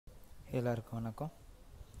எல்லாருக்கும் வணக்கம்.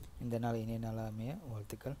 இந்த நாள் இனிய நாளாக அமைய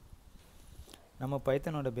வாழ்த்துக்கள். நம்ம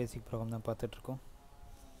பைத்தனோட பேசிக் ப்ரோக்ராம் தான் பார்த்துட்ருக்கோம்.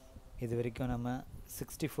 இது வரைக்கும் நம்ம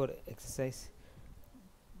 64 எக்ஸசைஸ்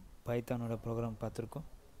பைத்தானோட ப்ரோக்ராம் பார்த்துருக்கோம்.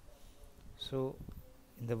 ஸோ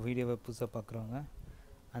இந்த வீடியோவை புதுசாக பார்க்குறவங்க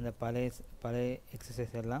அந்த பழைய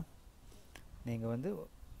எக்ஸசைஸ் எல்லாம் நீங்கள்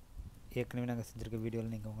ஏற்கனவே நாங்கள் செஞ்சுருக்க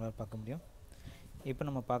வீடியோவில் நீங்கள் உங்களால் பார்க்க முடியும். இப்போ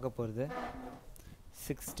நம்ம பார்க்க போகிறது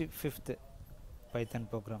 65th பைத்தான்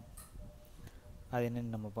ப்ரோக்ராம். அது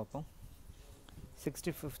என்னென்னு நம்ம பார்ப்போம்.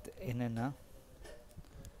 65th என்னென்னா,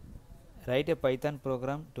 write a Python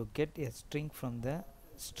program to get a string from the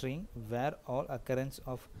string where all occurrence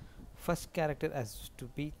of first character has to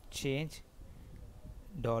be changed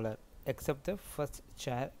 $ except the first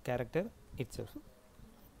character itself.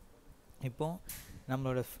 இப்போ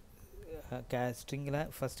நம்மளோட ஸ்ட்ரிங்கில்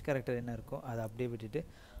ஃபஸ்ட் கேரக்டர் என்ன இருக்கோ அதை அப்படியே விட்டுட்டு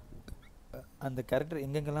அந்த கேரக்டர்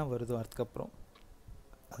எங்கெங்கெல்லாம் வருதோ அதுக்கப்புறம்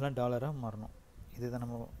அதெல்லாம் டாலராக மாறணும். இதுதான்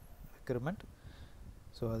நம்ம ரெக்யர்மெண்ட்.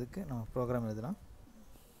 ஸோ அதுக்கு நம்ம ப்ரோக்ராம் எழுதலாம்.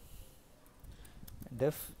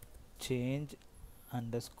 def change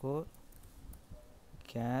underscore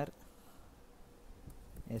char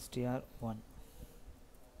str1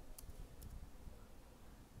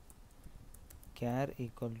 char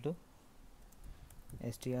equal to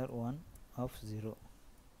str1 of 0.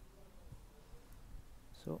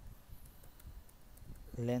 So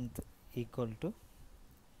length equal to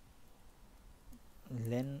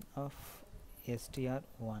len of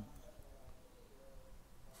str1.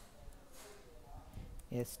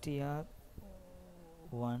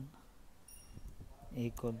 str1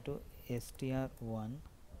 equal to str1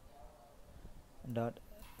 dot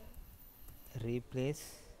replace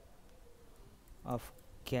of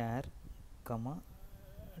char comma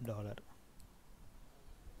 $.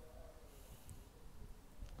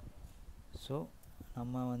 So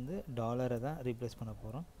நம்ம டாலரை தான் ரீப்ளேஸ் பண்ண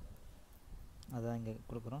போகிறோம். அதான் இங்கே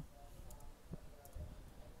கொடுக்குறோம்.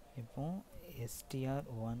 இப்போ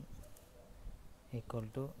str1 equal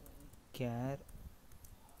to char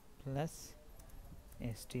plus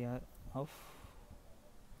str of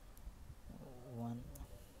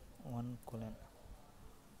 1 colon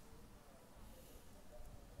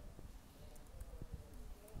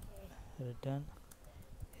return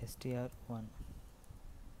str1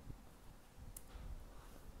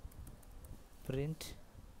 print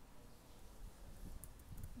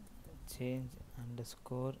change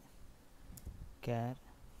underscore char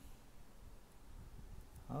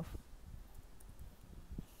of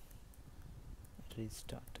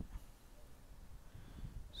restart.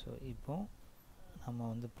 So இப்போ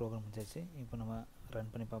நம்ம ப்ரோக்ராம் முடிஞ்சாச்சு. இப்போ நம்ம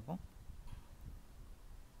ரன் பண்ணி பார்ப்போம்.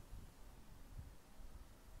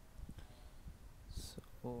 So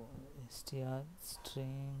str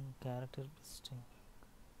string character string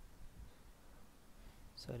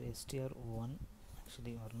sorry str1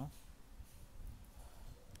 actually வரணும்.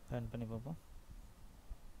 ரன் பண்ணி பார்ப்போம்.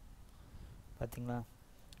 பார்த்தீங்களா,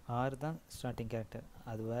 ஆறு தான் ஸ்டார்டிங் கேரக்டர்.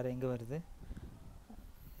 அது வேறு எங்கே வருது?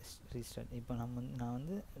 ரீஸ்டார்ட். இப்போ நான்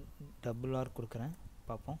டபுள் ஆர் கொடுக்குறேன்.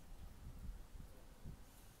 பார்ப்போம்.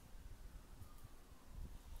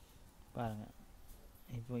 பாருங்கள்,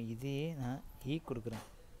 இப்போ இதையே நான் கொடுக்குறேன்.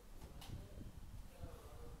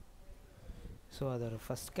 ஸோ அதோட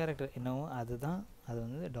ஃபஸ்ட் கேரக்டர் என்னவோ அதுதான் அது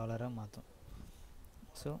டாலராக மாற்றும்.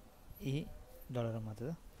 ஸோ டாலராக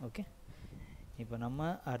மாற்றுது. ஓகே, இப்போ நம்ம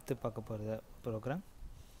அடுத்து பார்க்க போகிறது program.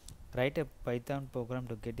 write a Python program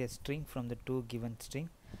to get a string from the two given string,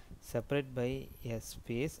 separate by a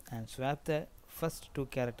space and swap the first two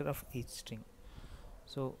character of each string.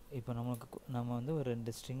 So இப்போ நம்ம ஒரு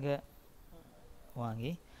 2 ஸ்ட்ரிங்கை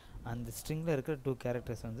வாங்கி அந்த ஸ்ட்ரிங்கில் இருக்கிற 2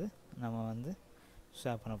 கேரக்டர்ஸ் நம்ம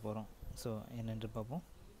ஸ்வாப் பண்ண போகிறோம். ஸோ என்னென்று பார்ப்போம்.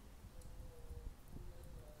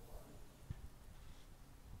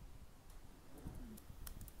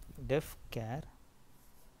 def char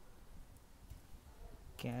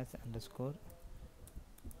underscore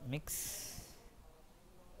mix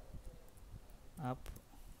up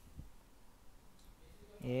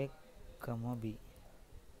a comma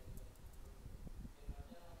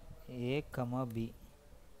b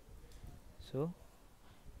so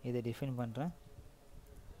இதை டிஃபைன் பண்ணுறேன்.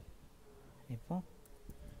 இப்போ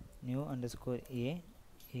new underscore a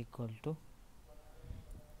equal to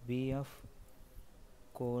b of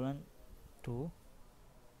colon 2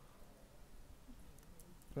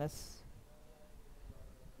 plus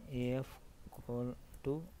af colon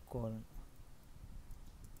 2 colon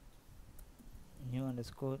new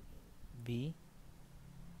underscore b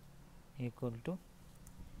equal to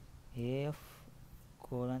af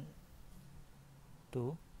colon 2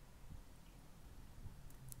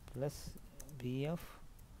 plus b of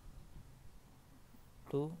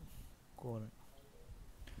 2 colon.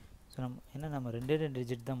 So நம்ம ரெண்டே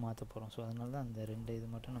digit தான் மாற்ற போகிறோம். So அதனால தான் அந்த ரெண்டு இது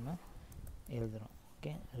மட்டும் நம்ம எழுதுகிறோம்.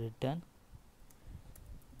 ஓகே, ரிட்டர்ன்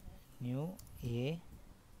நியூ ஏ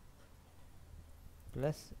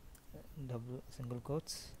plus double single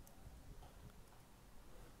quotes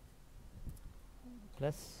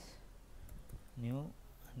plus new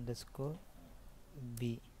underscore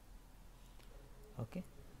B. Okay,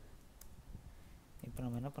 இப்போ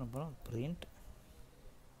நம்ம என்ன பண்ண போகிறோம், print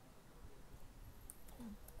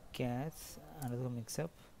case underscore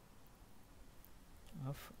mixup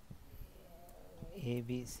of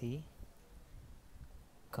ABC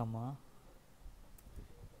comma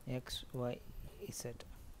XYZ.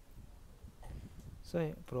 So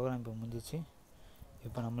program இப்போ முடிஞ்சிச்சு.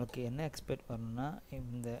 இப்போ நம்மளுக்கு என்ன எக்ஸ்பெக்ட் வரணும்னா,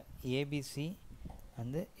 இந்த ஏபிசி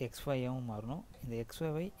வந்து எக்ஸ்ஒய்யாகவும் மாறணும், இந்த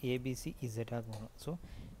எக்ஸ்ஒய் ஏபிசி இசட்டாக மாறணும். So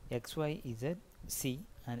XY Z C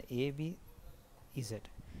and AB Z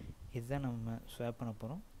இதுதான் நம்ம ஸ்வாப் பண்ண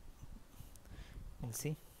போகிறோம். சி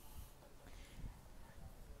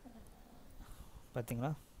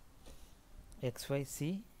பார்த்தீங்களா, XYC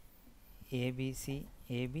ABC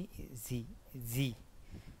AB Z.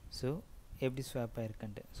 So எப்படி ஸ்வாப்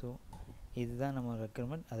ஆகிருக்குன்ட்டு. ஸோ இதுதான் நம்ம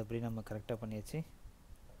ரெக்யர்மெண்ட், அதுபடி நம்ம கரெக்டாக பண்ணியாச்சு.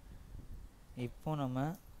 இப்போ நம்ம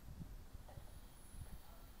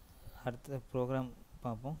அடுத்த ப்ரோக்ராம்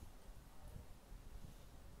பார்ப்போம்.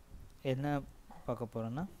 என்ன பார்க்க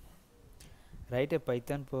போகிறோன்னா, write a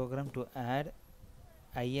Python program to add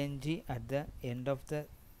ing at the end of the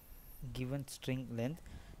given string length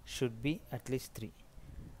should be at least 3.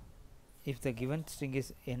 If the given string is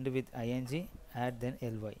end with ing, add then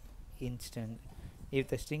ly. Instant. If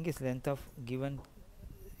the string is length of given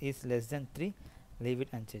is less than 3, leave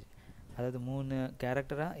it unchanged. அதாவது 3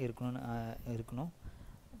 கேரக்டராக இருக்கணும்.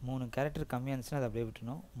 3 character கம்மியாக இருந்துச்சுன்னா அதை அப்படியே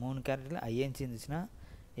விட்டுணும். 3 கேரக்டரில் INC இருந்துச்சுன்னா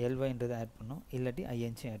எல்ஒய்ன்றதை add பண்ணணும், இல்லாட்டி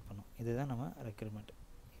ஐஎன்சி ஆட் பண்ணணும். இதுதான் நம்ம ரெக்யர்மெண்ட்.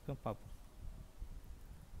 இப்போ பார்ப்போம்.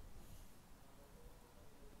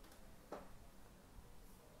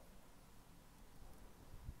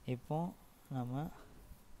 இப்போ நம்ம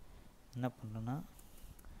என்ன பண்ணுறோன்னா,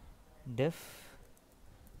 def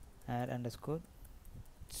add underscore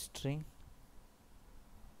string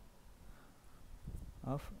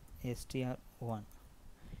of str1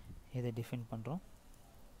 இதை டிஃபைன் பண்ணுறோம்.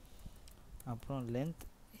 அப்புறம் length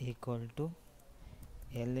equal to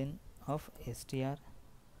ln of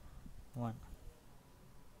str1.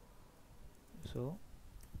 So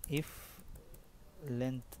if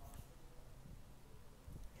length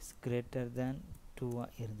is greater than 2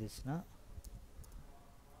 இருந்துச்சுன்னா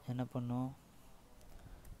என்ன பண்ணோம்,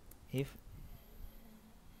 இஃப்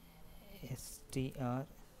str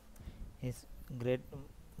இஸ்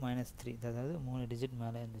 -3, அதாவது 3 டிஜிட்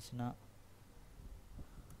மேலே இருந்துச்சுன்னா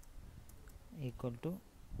ஈக்குவல் டு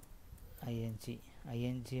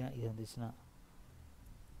ஐஎன்ஜியாக இருந்துச்சுன்னா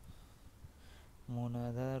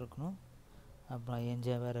 3 தான் இருக்கணும், அப்புறம்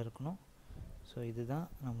ஐஎன்ஜியாக வேறு இருக்கணும். ஸோ இதுதான்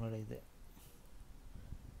நம்மளோட இது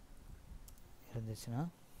இருந்துச்சுன்னா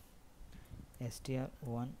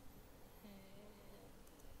str1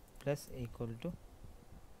 plus equal to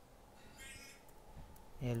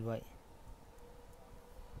ly,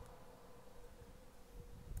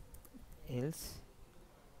 else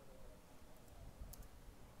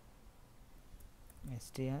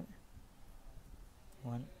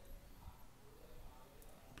str1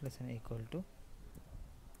 plus and equal to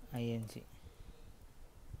ing.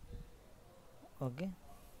 Okay,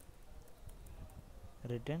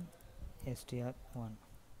 return str1.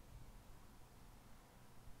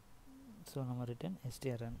 So நம்ம ரிட்டர்ன்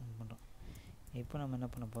str1 பண்ணுறோம். இப்போ நம்ம என்ன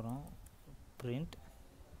பண்ண போகிறோம், print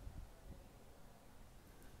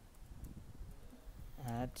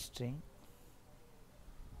add string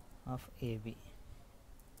of ab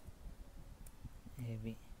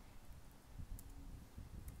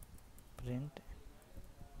print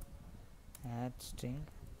add string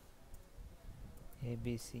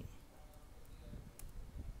abc,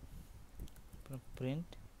 print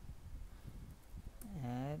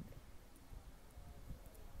add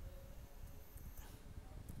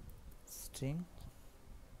string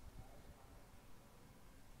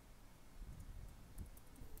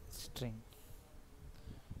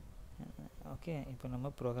okay. இப்போ நம்ம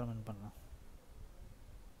program run பண்ணலாம்.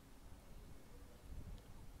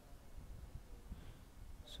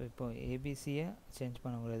 ஸோ இப்போ ஏபிசியை சேஞ்ச்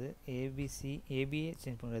பண்ணக்கூடாது, ஏபியை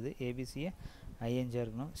சேஞ்ச் பண்ணக்கூடாது, ஏபிசியை ஐஎன்ஜியாக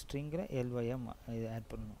இருக்கணும், ஸ்ட்ரிங்கில் எல்ஒய்யாக இது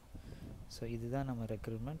ஆட் பண்ணணும். ஸோ இதுதான் நம்ம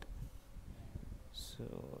ரெக்ரூட்மெண்ட். ஸோ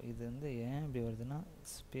இது வந்து ஏன் இப்படி வருதுன்னா,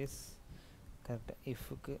 ஸ்பேஸ் கரெக்டாக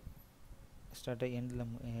இஃப்க்கு ஸ்டார்ட்டாக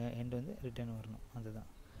எண்ட் வந்து ரிட்டர்ன் வரணும், அதுதான்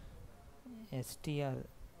str.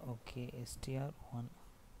 ஓகே, str1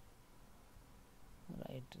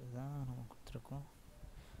 இதுதான் நம்ம கொடுத்துருக்கோம்.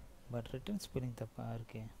 பட் ரிட்டன் ஸ்பெல்லிங் தப்பாக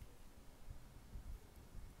இருக்கே.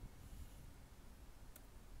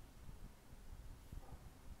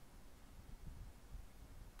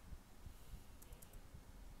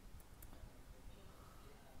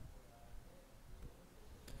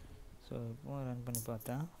 ஸோ இப்போ ரன் பண்ணி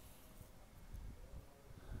பார்த்தா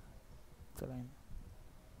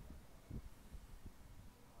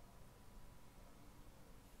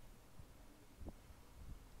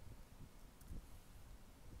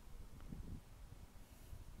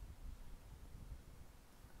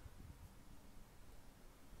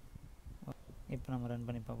இப்போ நம்ம ரன்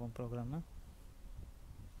பண்ணி பார்ப்போம் ப்ரோக்ராமை.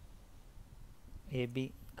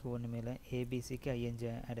 ஏபிக்கு ஒன்று மேலே ஏபிசிக்கு ஐஎன்ஜி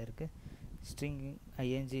ஆட் இருக்குது. ஸ்ட்ரிங்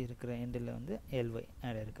ஐஎன்ஜி இருக்கிற எண்டில் வந்து எல்ஒய்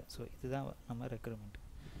ஆட் இருக்குது. ஸோ இதுதான் நம்ம ரெக்ரூட்மெண்ட்.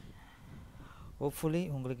 ஹோப்ஃபுல்லி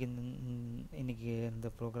உங்களுக்கு இன்றைக்கி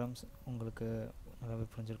இந்த ப்ரோக்ராம்ஸ் உங்களுக்கு நல்லாவே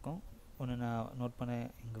புரிஞ்சிருக்கும். ஒன்று நான் நோட் பண்ண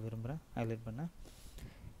இங்கே விரும்புகிறேன், ஹைலைட் பண்ண.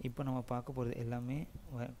 இப்போ நம்ம பார்க்க போகிறது எல்லாமே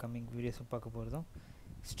கம்மிங் வீடியோஸும் பார்க்க போகிறதும்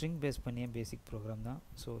ஸ்ட்ரிங் பேஸ் பண்ணிய பேசிக் ப்ரோக்ராம் தான்.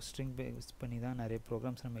 ஸோ ஸ்ட்ரிங் பேஸ் பண்ணி தான் நிறைய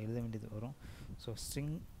ப்ரோக்ராம்ஸ் நம்ம எழுத வேண்டியது வரும். ஸோ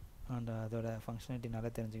ஸ்ட்ரிங் அண்ட் அதோட ஃபங்க்ஷனாலிட்டி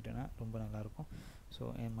நல்லா தெரிஞ்சுக்கிட்டோன்னா ரொம்ப நல்லாயிருக்கும்.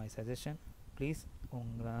 ஸோ மை சஜஷன், ப்ளீஸ்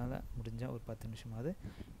உங்களால் முடிஞ்ச ஒரு 10 நிமிஷமாவது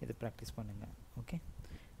இதை ப்ராக்டிஸ் பண்ணுங்கள். Okay,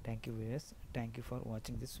 thank you viewers, thank you for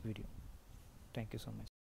வாட்சிங் this video. Thank you so much.